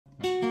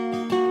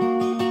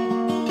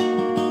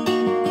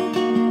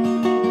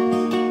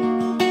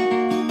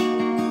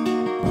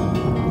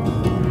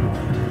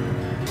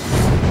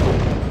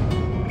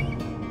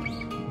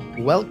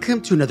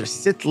welcome to another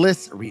Sith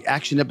List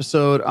reaction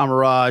episode. I'm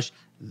Mirage.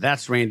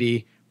 That's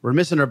Randy. We're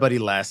missing our buddy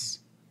Les,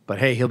 but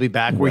hey, he'll be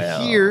back. We're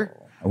here.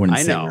 I wouldn't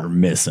say we're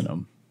missing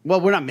him.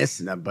 Well, we're not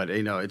missing them, but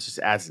you know, it just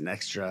adds an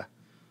extra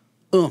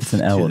oomph. It's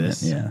an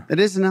element, yeah. It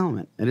is an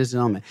element. It is an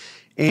element.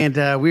 And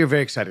we are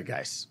very excited,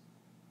 guys.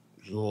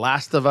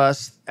 Last of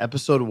Us,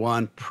 episode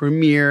 1,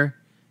 premiere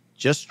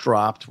just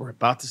dropped. We're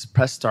about to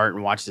press start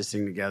and watch this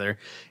thing together.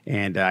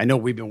 And I know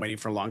we've been waiting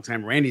for a long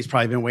time. Randy's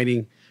probably been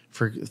waiting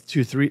for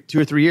two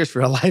or three years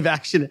for a live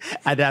action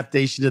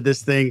adaptation of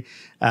this thing.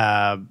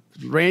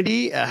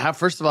 Randy,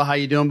 first of all, how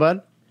you doing,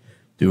 bud?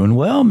 Doing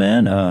well,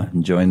 man.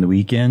 Enjoying the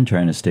weekend,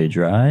 trying to stay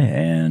dry,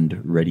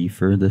 and ready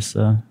for this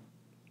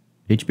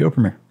HBO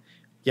premiere.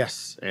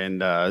 Yes,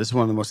 and this is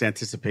one of the most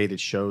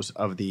anticipated shows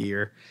of the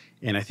year.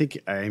 And I think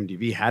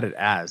IMDb had it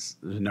as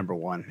the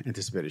 #1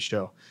 anticipated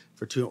show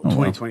for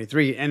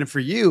 2023. And for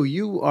you,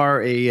 you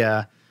are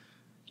you're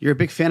a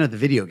big fan of the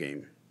video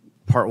game,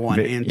 part 1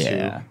 and 2.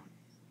 Yeah,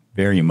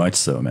 very much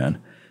so,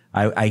 man.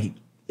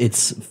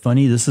 It's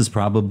funny. This is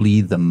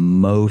probably the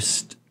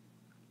most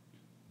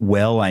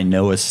I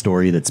know a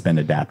story that's been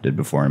adapted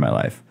before in my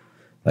life,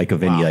 like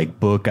of any like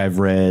book I've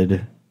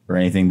read or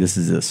anything. This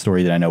is a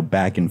story that I know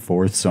back and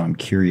forth. So I'm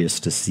curious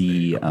to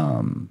see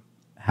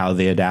how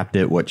they adapt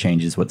it, what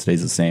changes, what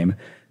stays the same.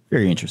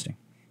 Very interesting.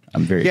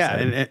 I'm very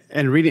excited.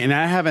 And reading, and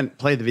I haven't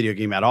played the video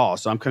game at all,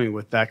 so I'm coming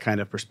with that kind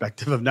of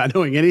perspective of not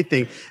knowing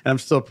anything, and I'm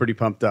still pretty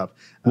pumped up.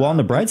 Well, on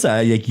the bright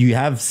side, like you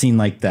have seen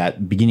like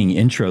that beginning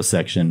intro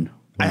section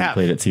when we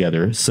played it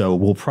together, so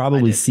we'll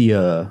probably see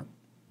a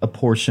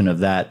portion of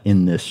that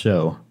in this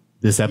show,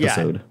 this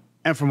episode. Yeah.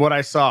 And from what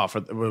I saw,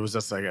 it was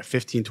just like a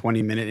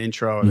 15-20 minute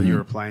intro that you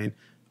were playing.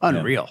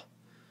 Unreal.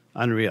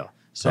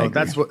 So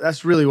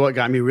that's really what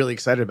got me really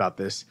excited about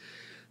this.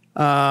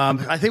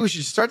 I think we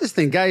should start this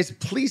thing, guys.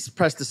 Please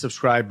press the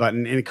subscribe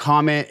button and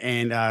comment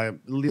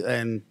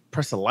and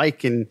press a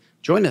like and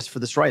join us for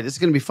this ride. This is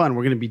going to be fun.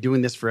 We're going to be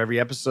doing this for every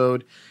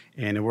episode,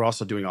 and we're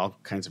also doing all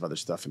kinds of other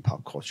stuff in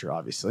pop culture,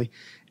 obviously.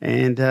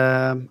 And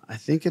I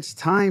think it's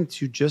time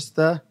to just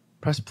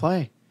press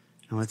play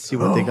and let's see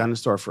what they got in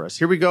store for us.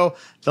 Here we go.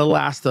 The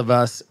Last of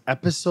Us,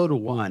 episode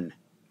 1.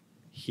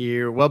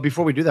 Here. Well,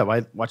 before we do that,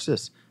 watch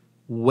this.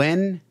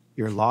 When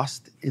you're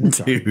lost in the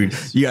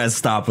darkness. Dude, you gotta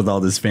stop with all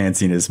this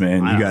fanciness,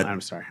 man.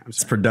 I'm sorry.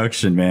 It's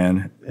production,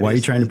 man. Why are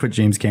you trying to put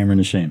James Cameron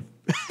to shame?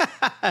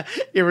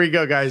 Here we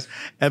go, guys.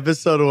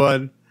 Episode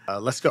 1.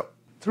 Let's go.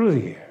 Through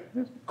the years.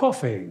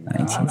 Coughing.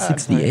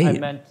 1968. I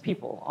meant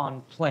people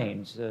on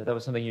planes. That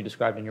was something you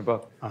described in your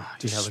book.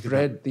 To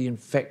spread the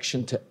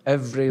infection to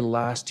every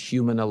last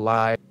human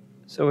alive.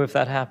 So if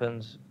that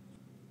happens,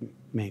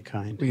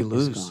 mankind we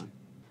lose. is gone.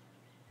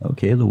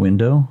 Okay, the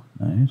window.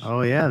 Nice.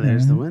 Oh, yeah,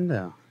 there's the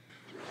window.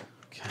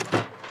 Okay.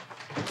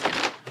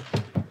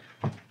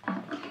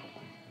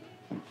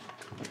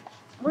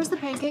 Where's the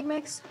pancake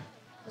mix?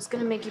 I was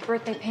gonna make you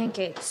birthday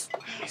pancakes.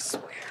 I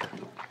swear.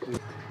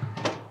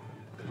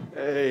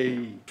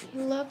 Hey. He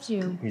loves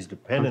you. He's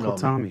dependent Uncle on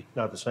Tommy. me.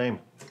 Not the same.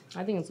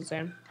 I think it's the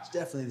same. It's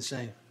definitely the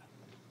same.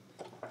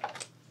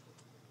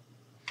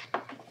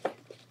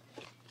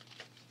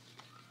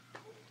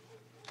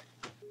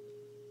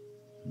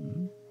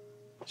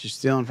 She's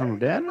stealing from her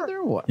dad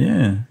or what?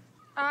 Yeah.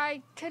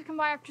 I could come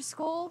by after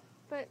school,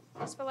 but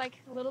just for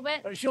like a little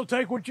bit. She'll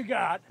take what you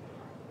got.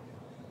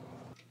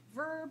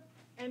 Verb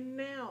and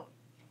noun.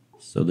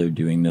 So they're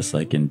doing this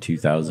like in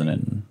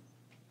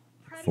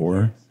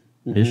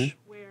 2004-ish?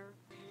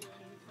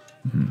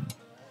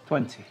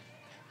 20.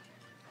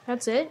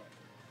 That's it?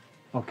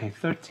 Okay,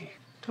 30.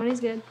 20's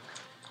good.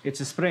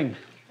 It's a spring.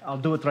 I'll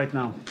do it right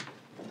now.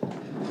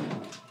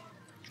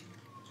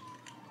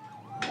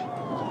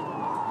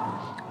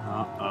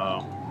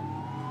 Uh-oh.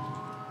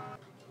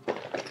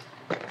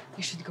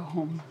 You should go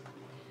home.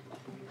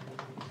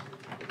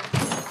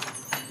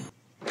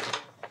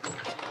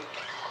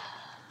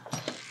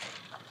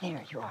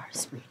 There you are,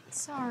 sweetie.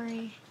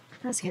 Sorry.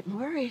 I was getting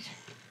worried.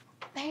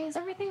 Hey, is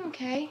everything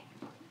okay?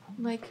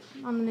 Like,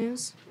 on the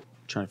news?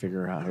 Trying to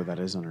figure out who that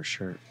is on her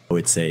shirt. Oh,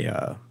 it's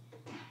a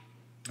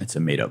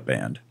made-up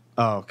band.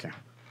 Oh, okay.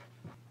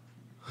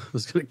 It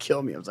was going to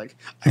kill me. I was like,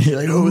 I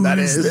don't know who that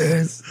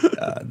is.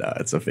 No,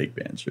 it's a fake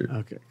band shirt.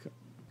 Okay, cool.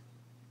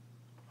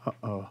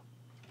 Uh-oh.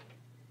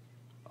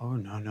 Oh,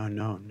 no.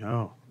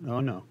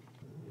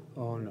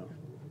 Oh, no.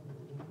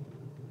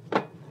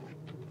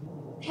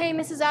 Hey,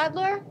 Mrs.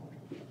 Adler?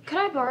 Could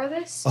I borrow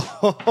this?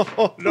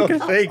 Oh, no,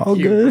 thank All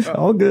you. good.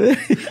 All good.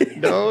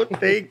 No,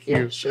 thank you.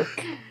 Yeah, sure.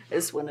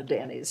 It's one of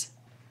Danny's.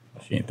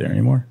 She ain't there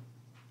anymore.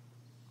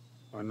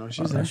 Oh, no,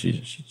 she's there.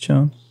 She's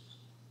chilling.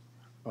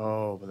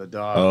 Oh, but the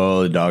dog.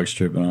 Oh, the dog's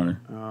tripping on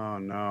her. Oh,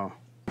 no.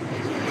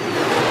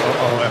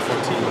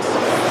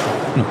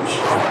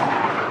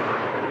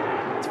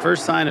 F-14s. It's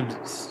first sign of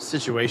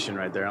situation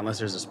right there, unless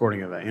there's a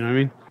sporting event. You know what I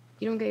mean?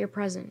 You don't get your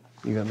present.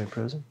 You got me a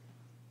present?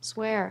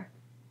 Swear.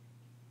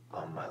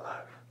 All my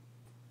life.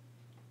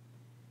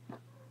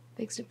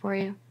 Fixed it for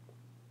you.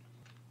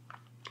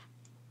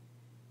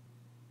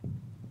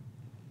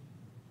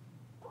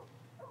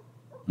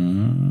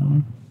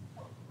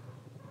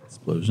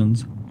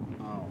 explosions.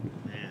 Oh,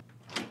 man.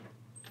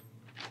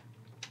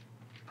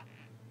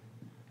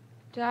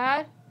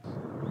 Dad?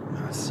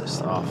 That's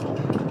just awful.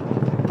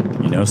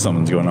 You know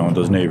something's going on with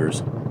those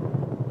neighbors.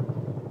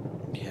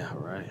 Yeah,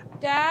 right.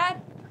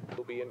 Dad?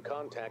 Will be in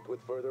contact with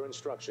further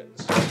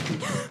instructions.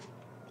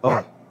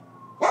 Oh.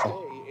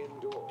 Stay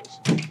indoors.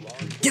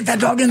 Get that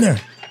dog in there.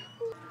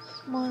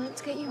 Come on,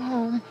 let's get you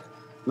home.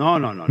 No.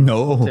 No,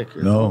 Don't take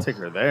her, no. Don't take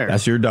her there.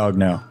 That's your dog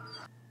now.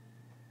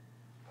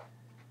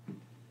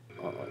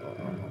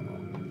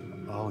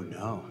 Oh,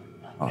 no.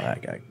 Oh,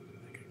 that guy.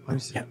 What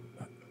is Yeah. it?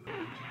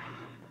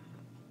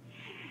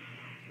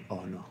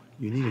 Oh, no.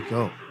 You need to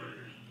go.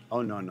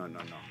 Oh, no.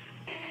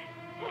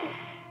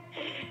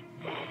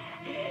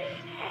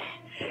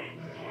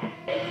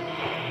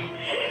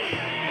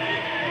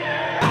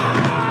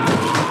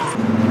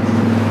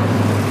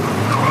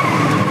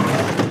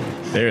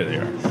 There they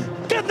are.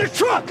 Get in the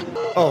truck!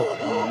 Oh,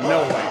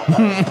 no way.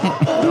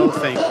 No,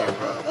 thank you.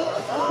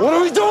 What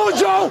are we doing,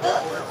 Joe?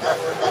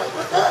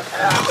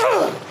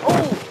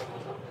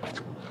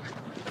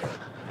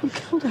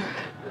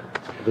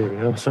 Baby,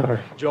 I'm sorry.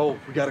 Joel,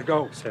 we gotta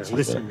go. Sarah,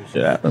 listen.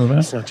 Shit happens, man.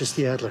 It's not just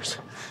the Adlers.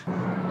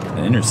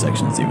 The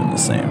intersection's even the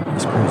same.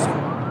 It's crazy.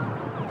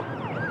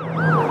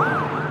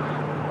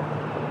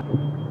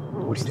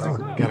 What are you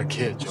doing? You got a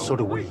kid, Joel. So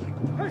do we.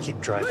 Keep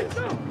driving.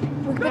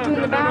 We could put you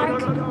in the back.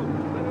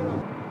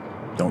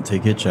 Don't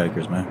take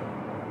hitchhikers, man.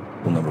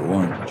 Rule number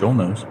one. Joel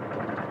knows.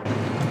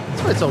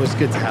 That's why it's always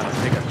good to have a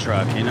pickup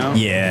truck, you know?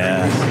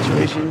 Yeah. In these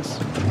situations.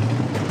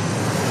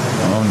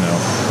 Oh no.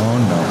 Oh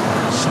no.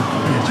 Son of a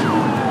bitch.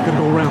 Gotta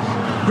go around.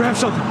 Grab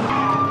something.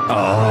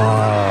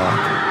 Oh.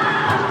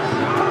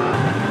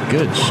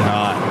 Good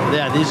shot.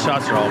 Yeah, these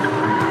shots are all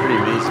pretty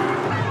amazing.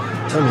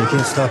 Tell me you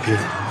can't stop here.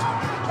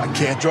 I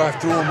can't drive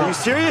through them. Are you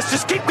serious?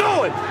 Just keep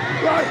going!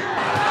 Back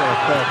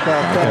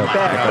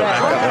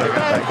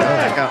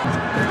up.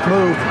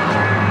 Move.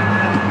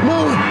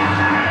 Move.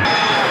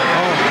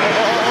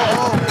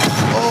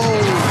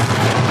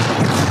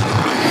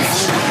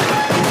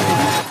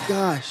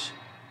 Gosh.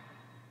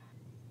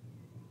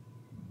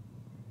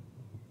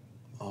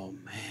 Oh,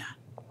 man.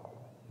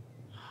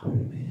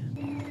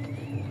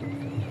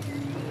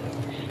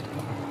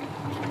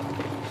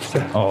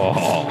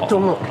 Oh.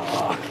 Don't look.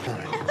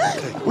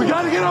 We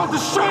gotta get off the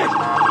street!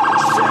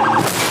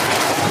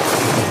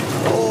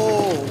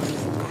 Oh,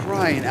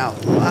 crying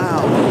out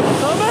loud.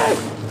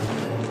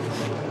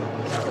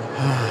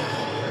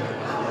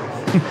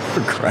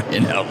 For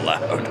crying out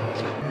loud.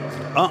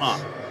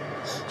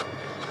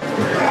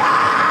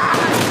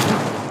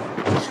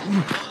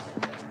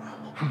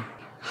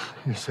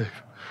 You're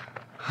safe.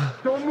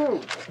 Don't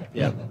move!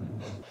 Yep.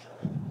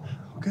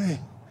 Okay.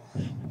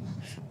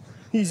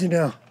 Easy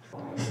now.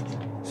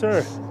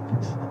 Sir.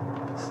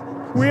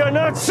 We are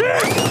not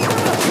sick!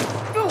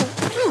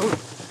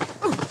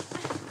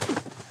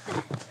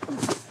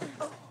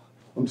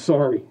 I'm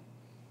sorry.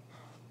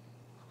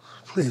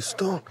 Please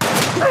don't.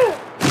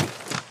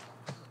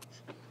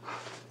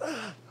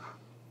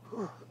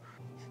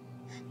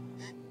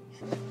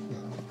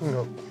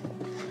 No.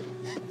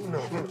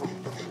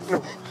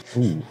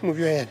 Move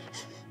your hand.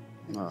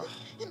 Oh.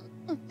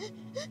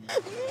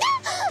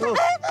 No.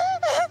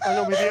 I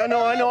know, baby. I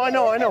know.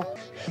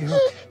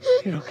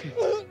 You're okay.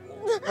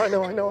 I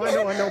know,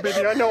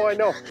 baby. I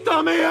know.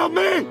 Tommy, help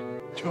me!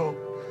 Joe.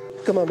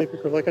 Come on, baby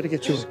girl. I gotta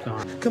get you.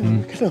 Come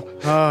on, get up.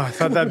 Oh, I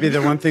thought that'd be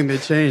the one thing they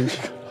change.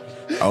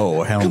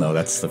 Oh, hell no.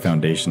 That's the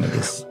foundation of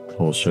this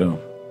whole show.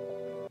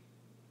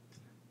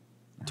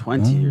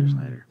 20 years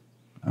later.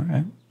 All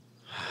right.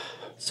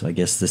 So I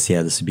guess this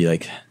would be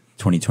like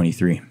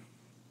 2023.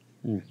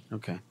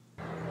 Okay.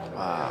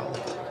 Wow.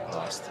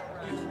 Boston.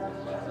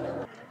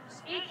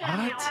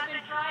 What?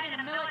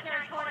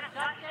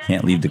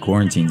 Can't leave the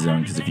quarantine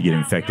zone because if you get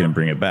infected and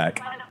bring it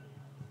back.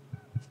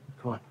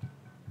 Come on.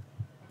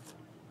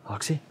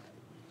 Oxy?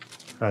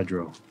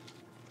 Hydro.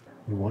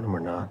 You want him or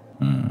not?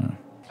 How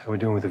are we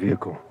doing with the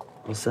vehicle?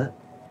 All set?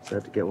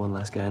 Set to get one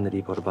last guy in the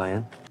depot to buy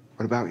in.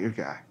 What about your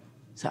guy?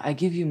 So I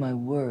give you my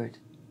word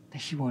that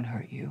he won't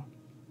hurt you.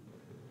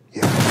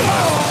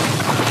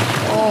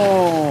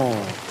 Oh.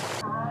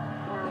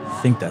 I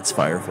think that's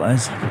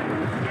fireflies.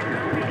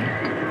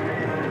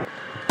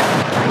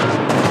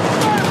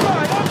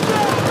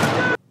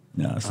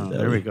 No, this is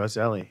There we go. It's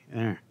Ellie.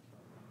 There.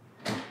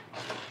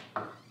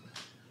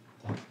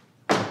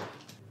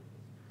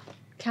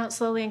 Count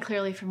slowly and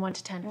clearly from 1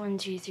 to 10. 1,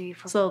 2, 3,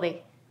 4.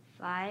 Slowly.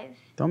 5.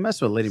 Don't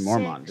mess with Lady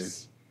Mormont, dude.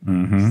 6,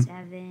 Mm-hmm.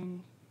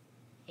 7,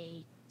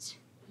 8.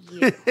 You.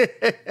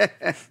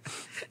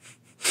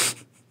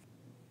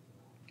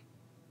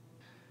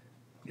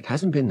 It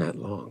hasn't been that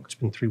long. It's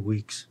been 3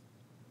 weeks.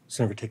 It's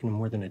never taken him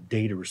more than a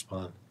day to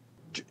respond.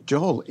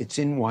 Joel, it's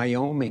in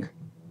Wyoming.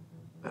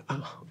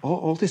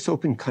 All this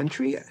open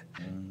country,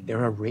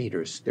 there are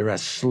raiders, there are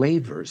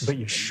slavers. But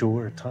you're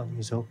sure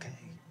Tommy's okay?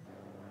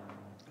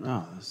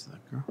 Oh, that's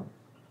that girl.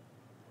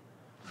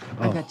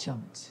 I got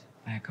jumped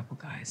by a couple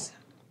guys.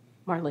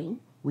 Marlene,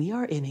 we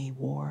are in a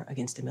war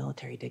against a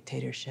military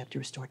dictatorship to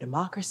restore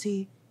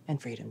democracy and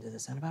freedom. Does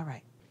that sound about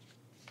right?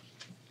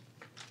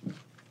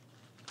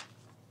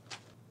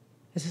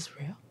 Is this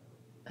real?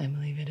 I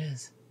believe it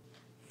is.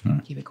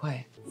 Keep it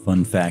quiet.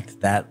 Fun fact,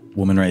 that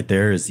woman right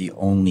there is the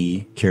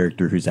only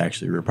character who's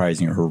actually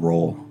reprising her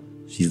role.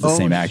 She's the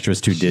same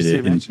actress who did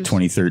it in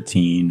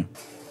 2013.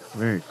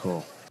 Very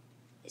cool.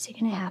 Is it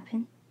gonna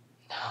happen?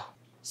 No.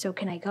 So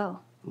can I go?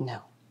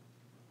 No.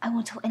 I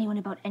won't tell anyone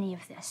about any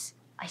of this.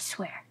 I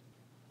swear.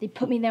 They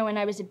put me there when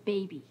I was a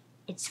baby.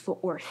 It's for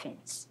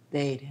orphans.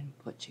 They didn't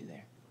put you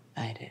there.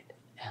 I did,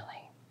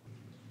 Ellie.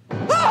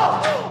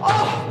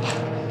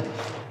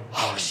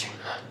 Oh, shit.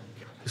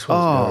 This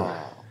one's good.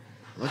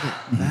 Look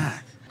at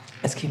that.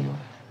 Let's keep moving.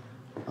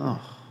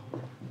 Oh.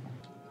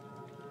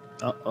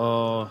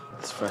 Uh-oh.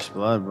 It's fresh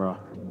blood, bro.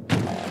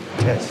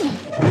 Yes.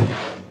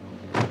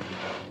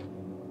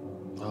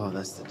 Oh,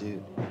 that's the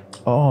dude.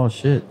 Oh,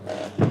 shit.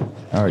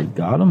 I already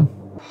got him.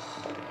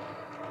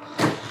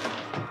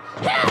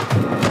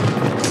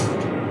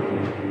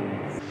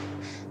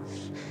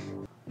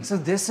 So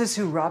this is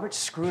who Robert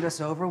screwed us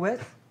over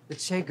with? The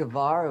Che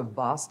Guevara of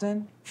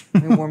Boston? I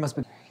mean, war must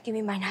be... Give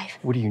me my knife.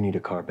 What do you need a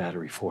car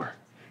battery for?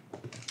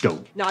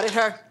 Go. Not at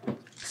her.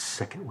 The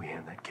second we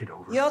hand that kid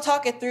over. You'll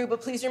talk it through,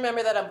 but please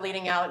remember that I'm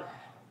bleeding out.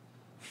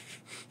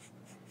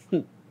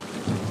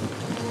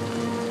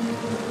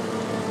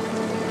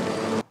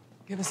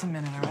 Give us a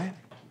minute, all right?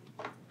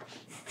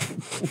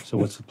 So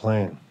what's the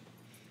plan?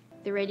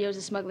 The radio's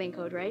a smuggling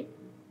code, right?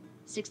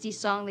 60s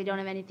song, they don't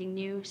have anything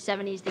new.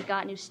 70s, they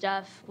got new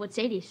stuff. What's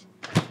 80s?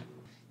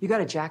 You got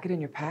a jacket in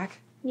your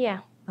pack? Yeah.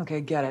 Okay,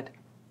 get it.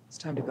 It's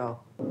time to go.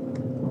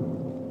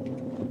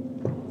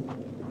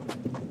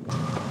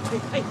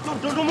 Hey,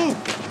 don't move!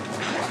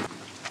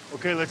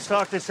 Okay, let's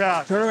talk this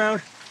out. Turn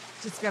around.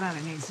 Just get on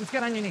your knees. Just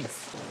get on your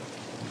knees.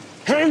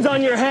 Hands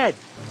on your head!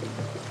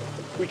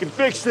 We can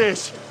fix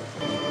this.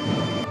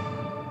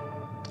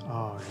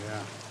 Oh,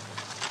 yeah.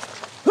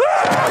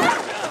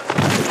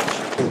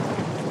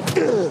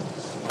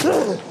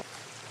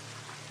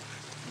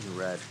 You're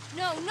red.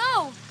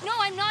 No,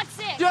 I'm not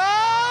sick. No!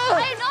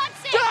 I'm not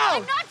sick. Go!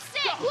 I'm not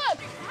sick.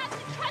 Look, you have to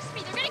trust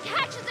me. They're gonna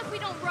catch us if we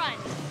don't run.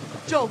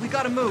 Joel, we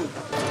gotta move.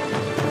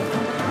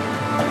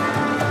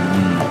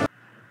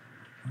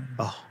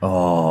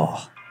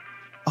 Oh.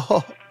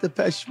 Oh,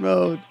 Depeche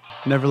Mode.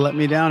 Never Let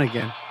Me Down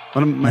Again.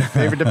 One of my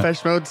favorite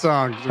Depeche Mode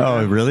songs.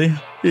 Oh, really?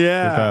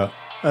 Yeah.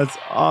 That's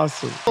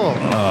awesome. Oh.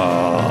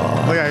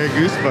 Look, I got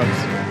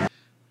goosebumps.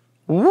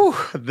 Woo.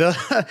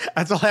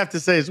 That's all I have to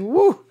say is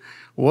woo.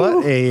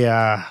 What a...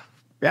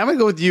 I'm going to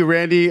go with you,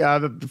 Randy,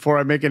 before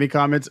I make any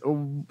comments.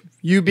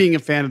 You being a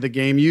fan of the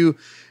game, you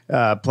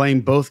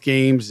playing both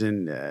games,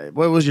 and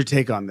what was your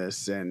take on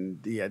this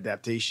and the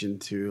adaptation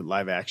to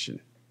live action?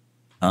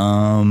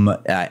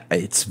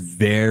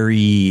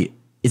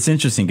 It's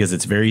interesting because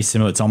it's very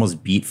similar. It's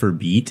almost beat for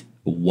beat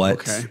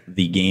what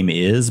the game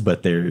is,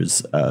 but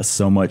there's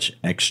so much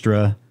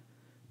extra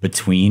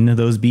between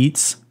those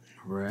beats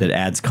that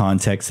adds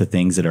context to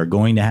things that are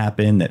going to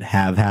happen, that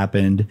have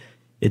happened.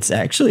 It's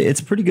a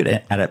pretty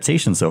good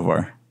adaptation so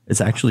far.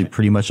 It's actually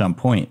pretty much on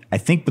point. I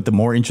think, but the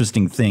more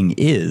interesting thing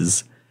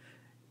is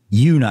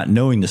you not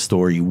knowing the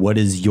story. What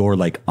is your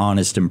like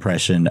honest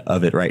impression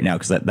of it right now?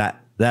 Because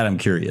that I'm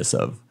curious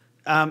of.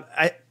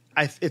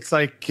 It's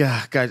like,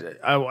 guys,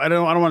 I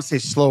don't want to say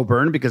slow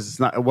burn because it's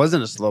not. It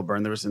wasn't a slow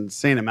burn. There was an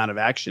insane amount of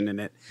action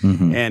in it,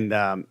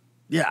 and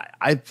yeah,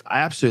 I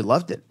absolutely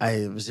loved it.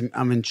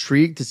 I'm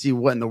intrigued to see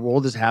what in the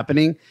world is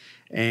happening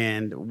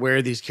and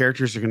where these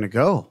characters are going to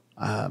go.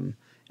 And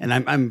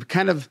I'm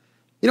kind of,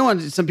 you know, when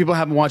some people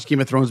haven't watched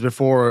Game of Thrones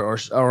before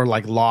or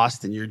like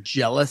Lost, and you're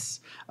jealous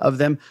of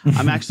them.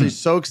 I'm actually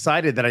so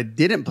excited that I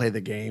didn't play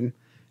the game,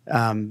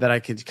 that I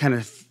could kind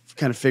of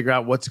figure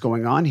out what's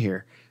going on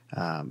here.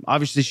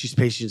 Obviously, she's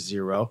patient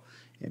zero,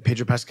 and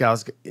Pedro Pascal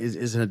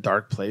is in a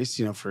dark place,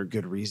 you know, for a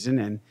good reason.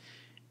 And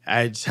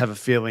I just have a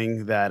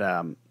feeling that,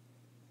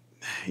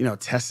 you know,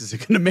 Tess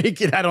isn't going to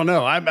make it. I don't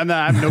know. I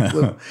have no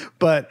clue,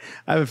 but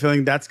I have a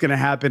feeling that's going to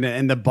happen,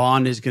 and the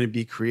bond is going to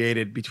be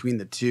created between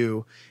the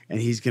two, and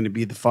he's going to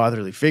be the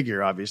fatherly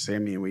figure. Obviously, I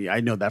mean, I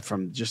know that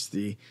from just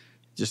the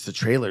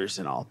trailers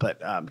and all,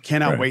 but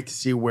cannot wait to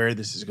see where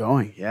this is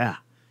going. Yeah.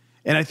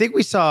 And I think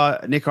we saw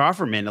Nick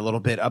Offerman a little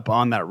bit up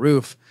on that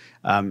roof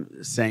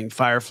saying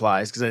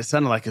fireflies because it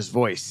sounded like his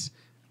voice.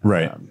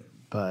 Right.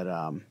 But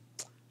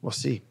we'll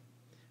see.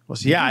 We'll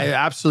see. Yeah, I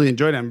absolutely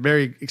enjoyed it. I'm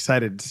very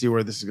excited to see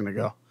where this is going to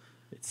go.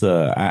 It's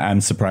I'm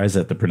surprised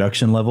at the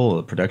production level.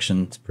 The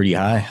production's pretty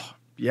high. Oh,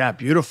 yeah,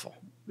 beautiful.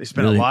 They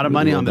spent a lot of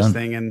money on this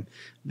thing, and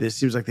this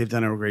seems like they've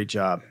done a great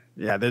job.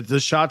 Yeah, the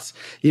shots,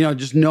 you know,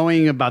 just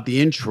knowing about the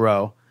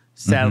intro,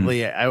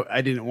 sadly,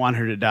 I didn't want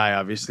her to die,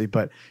 obviously,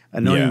 but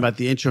knowing about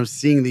the intro,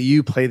 seeing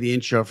you play the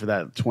intro for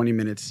that 20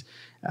 minutes,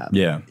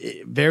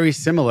 very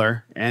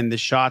similar. And the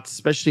shots,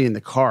 especially in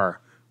the car,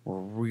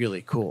 were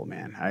really cool,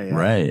 man.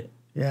 Right.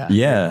 Yeah.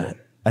 Cool.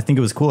 I think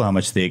it was cool how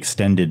much they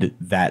extended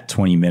that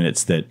 20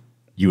 minutes that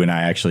you and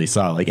I actually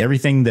saw. Like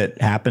everything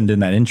that happened in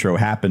that intro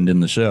happened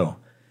in the show.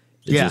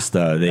 It just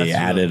they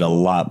added a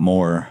lot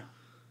more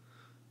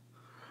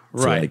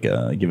to like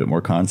give it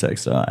more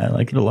context. I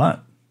like it a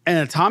lot.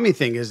 And the Tommy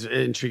thing is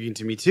intriguing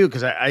to me too,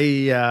 because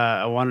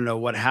I want to know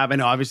what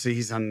happened. Obviously,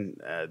 he's on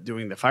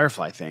doing the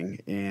Firefly thing,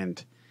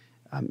 and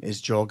is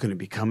Joel going to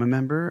become a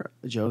member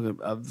of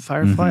the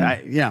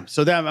Firefly?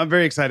 So I'm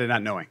very excited,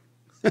 not knowing.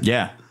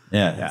 Yeah.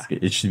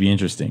 It should be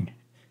interesting.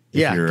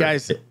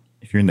 Guys,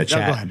 if you're in the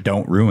chat,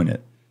 don't ruin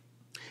it.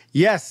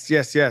 Yes.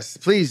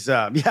 Please,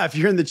 if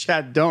you're in the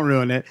chat, don't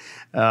ruin it.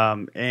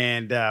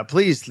 And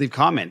please leave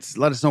comments.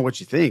 Let us know what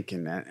you think,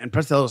 and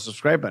press the little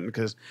subscribe button,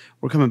 because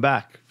we're coming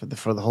back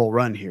for the whole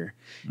run here.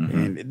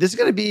 And this is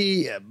going to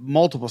be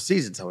multiple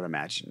seasons, I would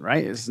imagine,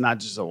 right? It's not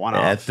just a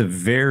one-off. At the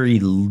very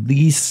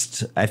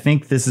least, I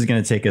think this is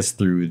going to take us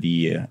through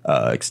the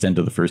extent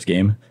of the first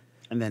game.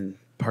 And then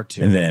part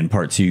 2. And then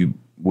part 2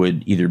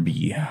 would either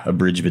be a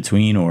bridge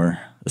between or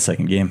a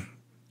second game.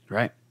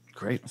 Right.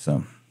 Great.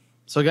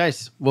 So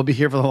guys, we'll be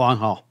here for the long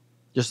haul.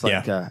 Just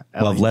like we'll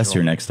have Les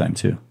here next time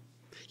too.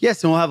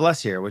 Yes, and we'll have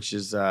Les here, which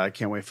is I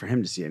can't wait for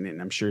him to see it,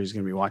 and I'm sure he's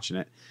going to be watching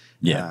it.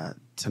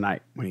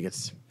 Tonight when he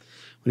gets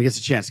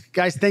a chance.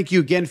 Guys, thank you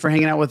again for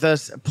hanging out with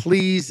us.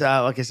 Please,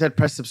 like I said,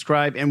 press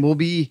subscribe, and we'll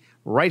be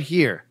right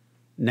here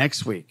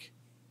next week.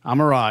 I'm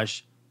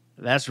Mirage.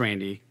 That's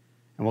Randy,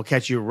 and we'll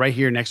catch you right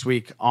here next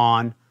week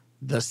on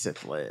the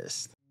Sith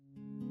List.